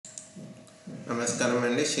నమస్కారం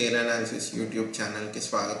అండి. Share analysis YouTube ఛానల్కి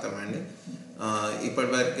స్వాగతం అండి.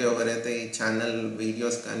 ఇప్పటివరకు ఎవరైతే ఈ ఛానల్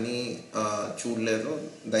వీడియోస్ కానీ చూడలేదో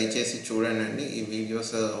దయచేసి చూడండి. ఈ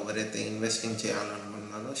వీడియోస్ ఎవరైతే ఇన్వెస్టింగ్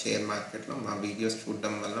చేయాలనుకున్నారో షేర్ మార్కెట్లో మా వీడియోస్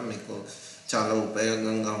చూడడం వల్ల మీకు చాలా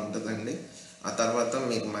ఉపయోగంగా ఉంటుందండి. ఆ తర్వాత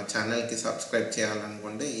మీకు మా ఛానల్కి సబ్స్క్రైబ్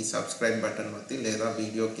చేయాలనుకుంటే ఈ సబ్స్క్రైబ్ బటన్ నొత్తి లేదా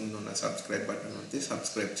వీడియో కింద ఉన్న సబ్స్క్రైబ్ బటన్ నొత్తి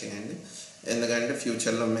సబ్స్క్రైబ్ చేయండి. ఎందుకంటే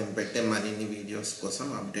ఫ్యూచర్లో మేము పెట్టే మరిన్ని వీడియోస్ కోసం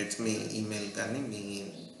అప్డేట్స్ మీ ఈమెయిల్ కానీ మీ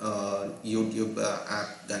యూట్యూబ్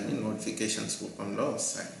యాప్ కానీ నోటిఫికేషన్స్ రూపంలో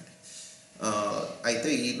వస్తాయండి. అయితే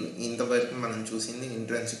ఇంతవరకు మనం చూసింది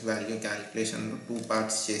ఇంట్రెన్సిక్ వాల్యూ క్యాలిక్యులేషన్లో 2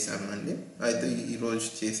 పార్ట్స్ చేశామండి. అయితే ఈరోజు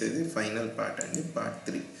చేసేది ఫైనల్ పార్ట్ అండి, పార్ట్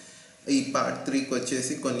 3. ఈ పార్ట్ 3కి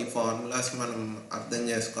వచ్చేసి కొన్ని ఫార్ములాస్ మనం అర్థం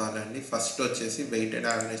చేసుకోవాలండి. ఫస్ట్ వచ్చేసి వెయిటెడ్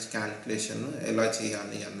యావరేజ్ క్యాలిక్యులేషన్ ఎలా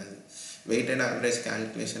చేయాలి అన్నది. వెయిటెడ్ యావరేజ్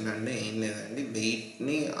క్యాలిక్యులేషన్ అంటే ఏం లేదండి,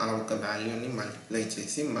 వెయిట్ని ఆ ఒక వాల్యూని మల్టిప్లై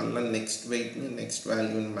చేసి మళ్ళీ నెక్స్ట్ వెయిట్ని నెక్స్ట్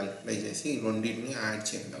వాల్యూని మల్టిప్లై చేసి ఈ రెండింటిని యాడ్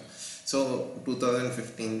చేయడం. సో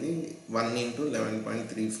 2015ది 1 ×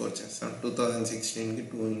 11.34 చేస్తాం, 2016కి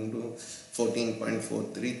 2 ×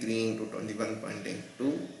 14.43, 3 ×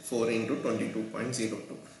 21.82, 4 ×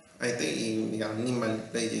 22.02. అయితే అన్ని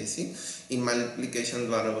మల్టిప్లై చేసి ఈ మల్టిప్లికేషన్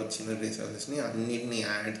ద్వారా వచ్చిన రిజల్ట్స్ని అన్నిటిని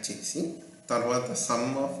యాడ్ చేసి తర్వాత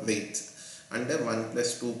సమ్ ఆఫ్ వెయిట్స్ అంటే 1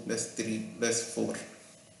 + 2 + 3 +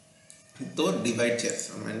 4తో డివైడ్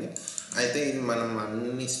చేస్తామండి. అయితే ఇది మనం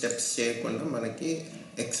అన్ని స్టెప్స్ చేయకుండా మనకి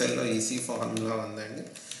ఎక్సెల్లో ఈజీ ఫార్ములా ఉందండి,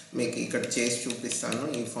 మీకు ఇక్కడ చేసి చూపిస్తాను.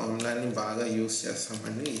 ఈ ఫార్ములాని బాగా యూస్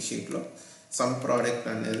చేస్తామండి ఈ షీట్లో. సమ్ ప్రోడక్ట్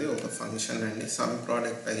అనేది ఒక ఫంక్షన్ అండి. సమ్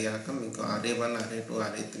ప్రోడక్ట్ అయ్యాక మీకు array1, array2,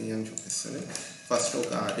 array3 అని చూపిస్తుంది. ఫస్ట్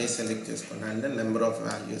ఒక array సెలెక్ట్ చేసుకోండి, అంటే నెంబర్ ఆఫ్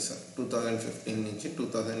వాల్యూస్ 2015 నుంచి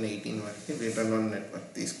 2018 వరకు రిటర్న్ ఆన్ నెట్వర్క్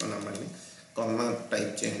తీసుకున్నామండి. కామా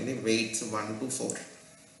టైప్ చేయండి, వెయిట్స్ 1 to 4.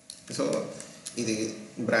 సో ఇది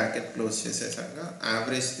బ్రాకెట్ క్లోజ్ చేసేసాక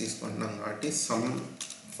యావరేజ్ తీసుకుంటున్నాం కాబట్టి సమ్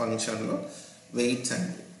ఫంక్షన్లో వెయిట్స్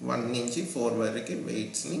అండి 1 నుంచి 4 వరకు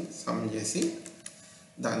వెయిట్స్ని సమ్ చేసి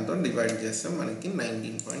దాంతో డివైడ్ చేస్తే మనకి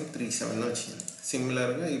 19.37 వచ్చింది.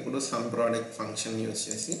 సిమిలర్గా ఇప్పుడు సమ్ ప్రోడక్ట్ ఫంక్షన్ యూజ్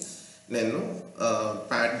చేసి నేను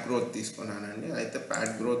ప్యాడ్ గ్రోత్ తీసుకున్నానండి. అయితే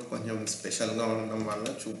ప్యాడ్ గ్రోత్ కొంచెం స్పెషల్గా ఉండడం వల్ల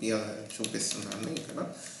చూపిస్తున్నాను. ఇక్కడ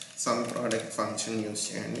సమ్ ప్రోడక్ట్ ఫంక్షన్ యూజ్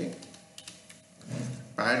చేయండి.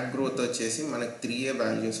 ప్యాడ్ గ్రోత్ వచ్చేసి మనకి 3a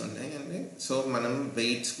వాల్యూస్ ఉన్నాయండి. సో మనం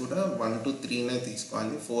వెయిట్స్ కూడా 1 to 3నే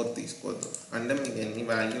తీసుకోవాలి, 4 తీసుకోవద్దు. అంటే మీకు ఎన్ని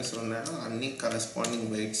వాల్యూస్ ఉన్నాయో అన్ని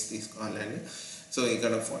కరస్పాండింగ్ వెయిట్స్ తీసుకోవాలండి. సో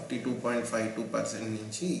ఇక్కడ 42.52%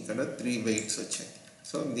 నుంచి ఇక్కడ 3 వెయిట్స్ వచ్చాయి.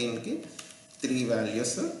 సో దీనికి 3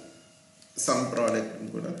 వాల్యూస్, సమ్ ప్రోడక్ట్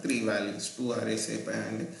కూడా 3 వాల్యూస్, 2 arrays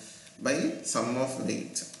అయిపోయాయండి. By some of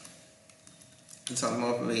weights, some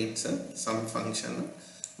of weights sum function,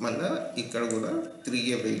 మళ్ళీ ఇక్కడ కూడా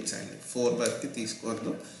 3a వెయిట్స్ అండి, 4 వరకు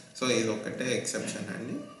తీసుకోవద్దు. సో ఇది ఒకటే ఎక్సెప్షన్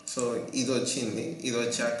అండి. సో ఇది వచ్చింది. ఇది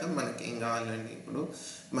వచ్చాక మనకి ఏం కావాలండి, ఇప్పుడు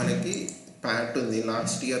మనకి ప్యాట్ ఉంది,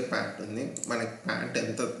 లాస్ట్ ఇయర్ ప్యాట్ ఉంది. మనకి ప్యాట్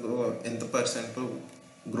ఎంత పర్సెంట్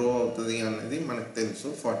గ్రో అవుతుంది అన్నది మనకు తెలుసు,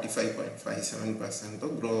 45.57%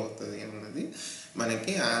 గ్రో అవుతుంది అన్నది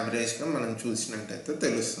మనకి యావరేజ్గా మనం చూసినట్టయితే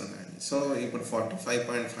తెలుస్తుందండి. సో ఇప్పుడు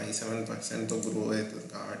 45.57% గ్రో అవుతుంది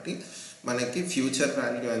కాబట్టి మనకి ఫ్యూచర్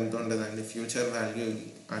వాల్యూ ఎంత ఉంటుందండి. ఫ్యూచర్ వాల్యూ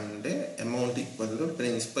అంటే amount equal to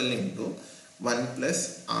principal into 1 +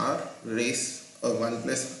 r race 1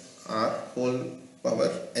 + r whole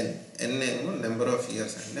power n. n ఏమో నెంబర్ ఆఫ్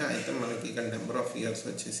ఇయర్స్ అండి. అయితే మనకి ఇక్కడ నెంబర్ ఆఫ్ ఇయర్స్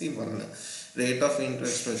వచ్చేసి 1. రేట్ ఆఫ్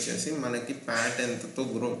ఇంట్రెస్ట్ వచ్చేసి మనకి ప్యాట్ ఎంతతో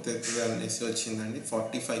గ్రోత్ అవుతుంది అనేసి వచ్చిందండి,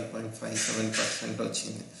 45.57%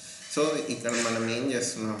 వచ్చింది. సో ఇక్కడ మనం ఏం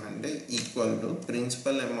చేస్తున్నామంటే equal to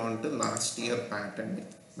principal amount last year Pat అండి,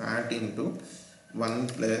 ప్యాట్ ఇంటూ 1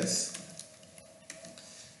 +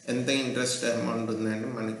 ఎంత ఇంట్రెస్ట్ అమౌంట్ ఉందండి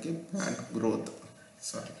మనకి ప్యాట్ గ్రోత్,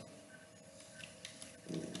 సారీ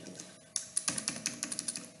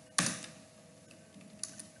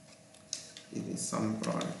ఇది some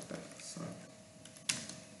product, sorry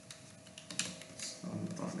some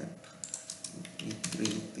product ఈ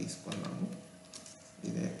 3 తీసుకున్నాము.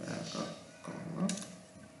 ఇదే ప్యాక్ కామా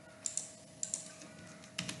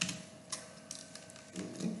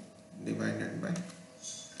ఇది divided by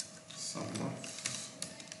some of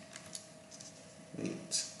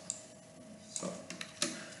weights.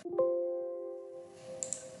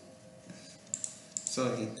 So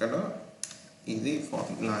ఇక్కడ ఇది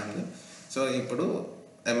ఫార్ములా అండి. సో ఇప్పుడు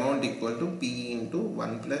amount equal to p ×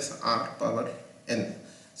 1 + r power n.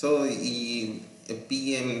 So ఈ p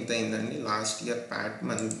ఎంత అయిందండి, లాస్ట్ ఇయర్ ప్యాట్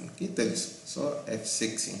మనకి తెలుసు. So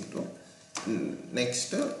f6 into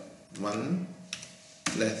next 1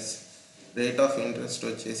 plus rate of interest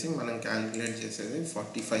వచ్చేసి మనం క్యాలిక్యులేట్ చేసేది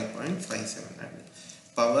 45.57 అండి.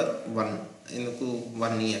 పవర్ 1 ఎందుకు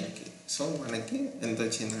 1 ఇయర్కి. సో మనకి ఎంత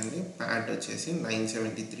వచ్చిందండి, ప్యాట్ వచ్చేసి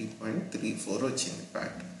 973.34 వచ్చింది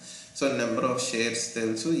Pat. So number of shares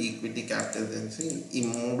తెలుసు, ఈక్విటీ క్యాపిటల్ తెలుసు, ఈ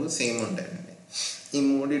మూడు సేమ్ ఉంటాయండి. ఈ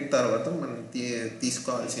మూడింటి తర్వాత మనం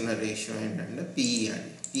తీసుకోవాల్సిన రేషియో ఏంటంటే పిఈ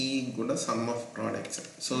అండి. పిఈ కూడా సమ్ ఆఫ్ ప్రోడక్ట్స్.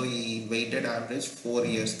 సో ఈ వెయిటెడ్ యావరేజ్ 4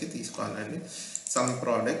 ఇయర్స్కి తీసుకోవాలండి. సమ్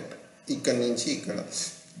ప్రోడక్ట్ ఇక్కడ నుంచి ఇక్కడ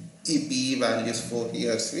ఈ పిఈ వాల్యూస్ 4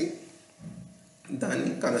 ఇయర్స్వి,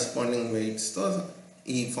 దాన్ని కరస్పాండింగ్ వెయిట్స్తో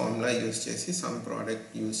ఈ ఫార్ములా యూజ్ చేసి సమ్ ప్రోడక్ట్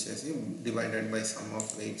యూజ్ చేసి divided by some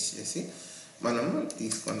of weights చేసి మనం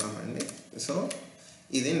తీసుకున్నామండి. సో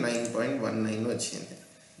ఇది 9.19 వచ్చింది.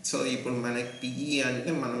 సో ఇప్పుడు మనకి పిఈ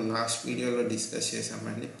అంటే మనం లాస్ట్ వీడియోలో డిస్కస్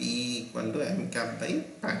చేసామండి. PE equal to ఎంక్యాప్ by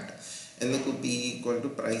Pat. ఎందుకు PE equal to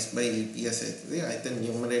price by EPS అవుతుంది. అయితే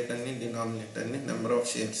న్యూమరేటర్ని డినామినేటర్ని నెంబర్ ఆఫ్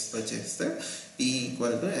షేర్స్తో చేస్తే PE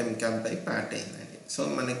equal to ఎంక్యాప్ by Pat అయిందండి. సో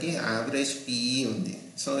మనకి యావరేజ్ పిఈ ఉంది.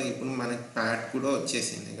 సో ఇప్పుడు మనకి ప్యాట్ కూడా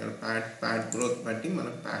వచ్చేసింది. ఇక్కడ ప్యాట్ గ్రోత్ బట్టి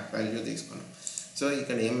మనం ప్యాట్ వాల్యూ తీసుకున్నాం. సో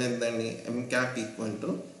ఇక్కడ ఏమైందండి, ఎంక్యాప్ equal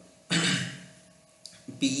to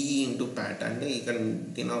PE into Pat అంటే ఇక్కడ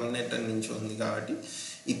డినామినేటర్ నుంచి ఉంది కాబట్టి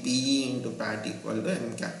ఈ PE into Pat equal to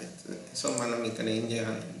ఎంక్యాప్ అవుతుంది. సో మనం ఇక్కడ ఏం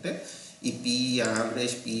చేయాలంటే ఈ PE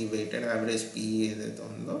average PE weighted average PE ఏదైతే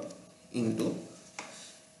ఉందో ఇంటూ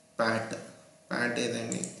ప్యాట్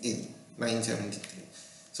ఏదండి ఇది 973.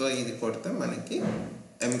 సో ఇది కొడితే మనకి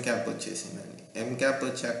ఎంక్యాప్ వచ్చేసిందండి. ఎంక్యాప్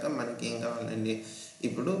వచ్చాక మనకి ఏం కావాలండి,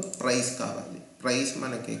 ఇప్పుడు ప్రైస్ కావాలి. ప్రైస్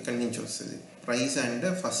మనకి ఎక్కడి నుంచి వస్తుంది, ప్రైస్ అంటే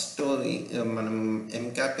ఫస్ట్ మనం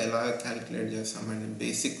ఎంక్యాప్ ఎలా క్యాలిక్యులేట్ చేస్తామండి,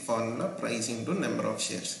 basic formula price into number of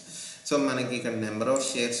shares. So మనకి ఇక్కడ నెంబర్ ఆఫ్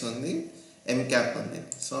షేర్స్ ఉంది, ఎంక్యాప్ ఉంది.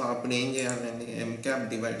 సో అప్పుడు ఏం చేయాలండి, ఎంక్యాప్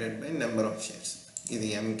divided by number of shares. ఇది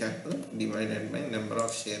ఎంక్యాప్ divided by number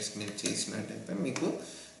of shares మీరు చేసినట్టయితే మీకు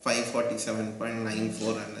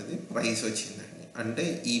 547.94 అన్నది ప్రైస్ వచ్చిందండి. అంటే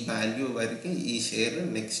ఈ వాల్యూ వరకు ఈ షేర్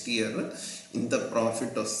నెక్స్ట్ ఇయర్ ఇంత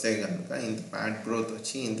ప్రాఫిట్ వస్తే కనుక, ఇంత ప్యాట్ గ్రోత్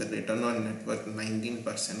వచ్చి ఇంత రిటర్న్ ఆన్ నెట్వర్క్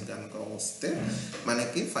 19% కనుక వస్తే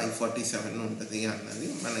మనకి 547 ఉంటుంది అన్నది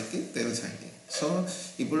మనకి తెలుసండి. సో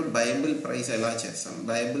ఇప్పుడు బయబుల్ ప్రైస్ ఎలా చేస్తాం,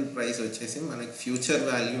 బయబుల్ ప్రైస్ వచ్చేసి మనకి ఫ్యూచర్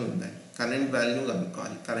వాల్యూ ఉందండి, కరెంట్ వాల్యూ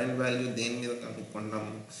కనుక్కోవాలి. కరెంట్ వాల్యూ దేని మీద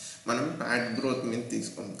కనుక్కుంటాము, మనం ప్యాట్ గ్రోత్ మీద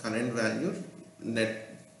తీసుకోము. Current value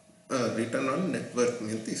return on network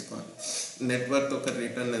మీద తీసుకోవాలి. నెట్వర్క్ ఒక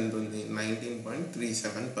రిటర్న్ ఎంత ఉంది,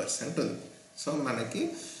 19.37% ఉంది. సో మనకి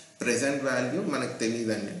ప్రెజెంట్ వాల్యూ మనకు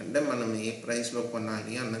తెలియదండి, అంటే మనం ఏ ప్రైస్లో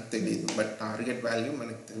కొనాలి అన్నది తెలియదు, బట్ టార్గెట్ వాల్యూ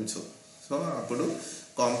మనకు తెలుసు. సో అప్పుడు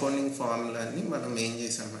కాంపౌండింగ్ ఫార్ములాని మనం ఏం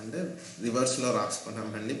చేసామంటే రివర్స్లో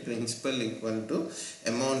రాసుకున్నామండి. Principal equal to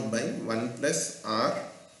amount by 1 + r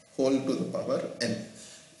whole to the power n.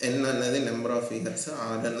 n అన్నది నెంబర్ ఆఫ్ ఇయర్స్,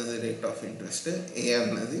 r అన్నది రేట్ ఆఫ్ ఇంట్రెస్ట్, a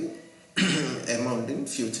అన్నది amount in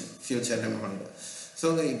future amount. So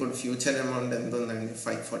ఇప్పుడు ఫ్యూచర్ అమౌంట్ ఎంత ఉందండి,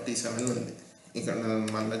 547 ఉంది. ఇక్కడ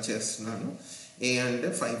మళ్ళీ చేస్తున్నాను, ఏ అంటే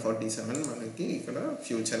 547 మనకి ఇక్కడ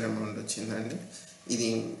ఫ్యూచర్ అమౌంట్ వచ్చిందండి. ఇది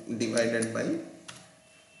divided by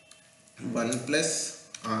 1 +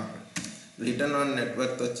 r. Return on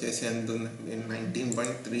network వచ్చేసి ఎంత ఉందండి,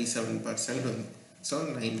 19.37% ఉంది. సో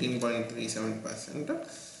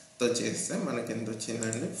 19.37%తో చేస్తే మనకి ఎంత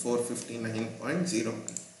వచ్చిందండి, 459.01.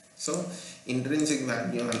 సో ఇంట్రిన్సిక్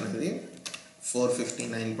వాల్యూ అన్నది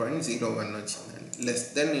 459.01 వచ్చిందండి. లెస్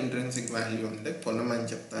దెన్ ఇంట్రిన్సిక్ వాల్యూ అంటే కొనమని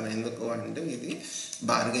చెప్తాను. ఎందుకు అంటే ఇది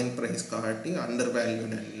బార్గెన్ ప్రైస్ కాబట్టి అండర్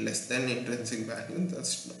వాల్యూడ్ అండి. Less than intrinsic value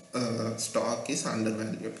stock is under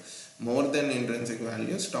valued. More than intrinsic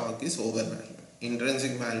value stock is over valued.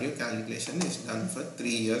 Intrinsic value calculation is done for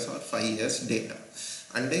 3 years or 5 years data.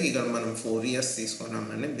 అంటే ఇక్కడ మనం 4 years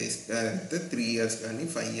తీసుకున్నామండి, బేసిక్గా అయితే 3 years కానీ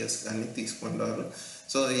 5 years కానీ తీసుకుంటారు.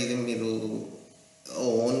 సో ఇది మీరు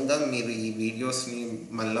ఓన్గా మీరు ఈ వీడియోస్ని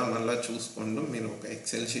మళ్ళా చూసుకుంటూ మీరు ఒక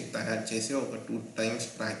ఎక్సెల్ షీట్ తయారు చేసి ఒక 2 times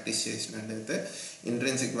ప్రాక్టీస్ చేసినట్టయితే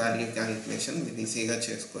ఇంట్రిన్సిక్ వాల్యూ క్యాలిక్యులేషన్ మీరు ఈజీగా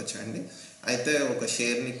చేసుకోవచ్చు అండి. అయితే ఒక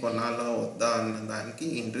షేర్ని కొనాలా వద్దా అన్న దానికి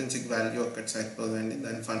ఇంట్రిన్సిక్ వాల్యూ ఒకటి సరిపోదండి,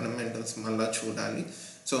 దాని ఫండమెంటల్స్ మళ్ళీ చూడాలి.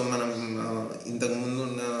 సో మనం ఇంతకుముందు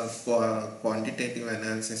ఉన్న క్వాంటిటేటివ్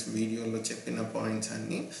అనాలిసిస్ వీడియోలో చెప్పిన పాయింట్స్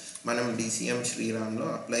అన్నీ మనం DCM శ్రీరామ్లో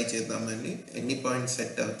అప్లై చేద్దామండి. ఎన్ని పాయింట్స్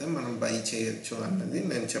సెట్ అవుతే మనం బై చేయొచ్చు అన్నది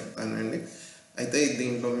నేను చెప్తానండి. అయితే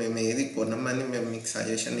దీంట్లో మేము ఏది కొనమని మేము మీకు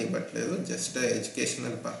సజెషన్ ఇవ్వట్లేదు, జస్ట్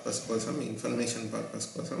ఎడ్యుకేషనల్ పర్పస్ కోసం, ఇన్ఫర్మేషన్ పర్పస్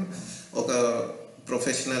కోసం, ఒక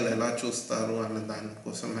ప్రొఫెషనల్ ఎలా చూస్తారు అన్న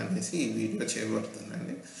దానికోసం అనేసి ఈ వీడియో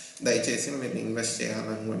చేయబడుతుందండి. దయచేసి మీరు ఇన్వెస్ట్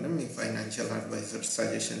చేయాలనుకుంటే మీ ఫైనాన్షియల్ అడ్వైజర్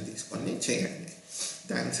సజెషన్ తీసుకొని చేయండి.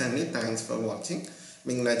 థ్యాంక్స్ అండి, థ్యాంక్స్ ఫర్ వాచింగ్.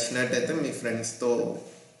 మీకు నచ్చినట్టయితే మీ ఫ్రెండ్స్తో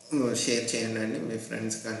షేర్ చేయండి అండి, మీ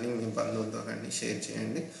ఫ్రెండ్స్ కానీ మీ బంధువులతో కానీ షేర్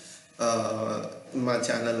చేయండి. మా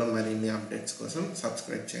ఛానల్లో మరిన్ని అప్డేట్స్ కోసం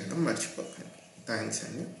సబ్స్క్రైబ్ చేయడం మర్చిపోకండి. థ్యాంక్స్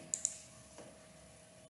అండి.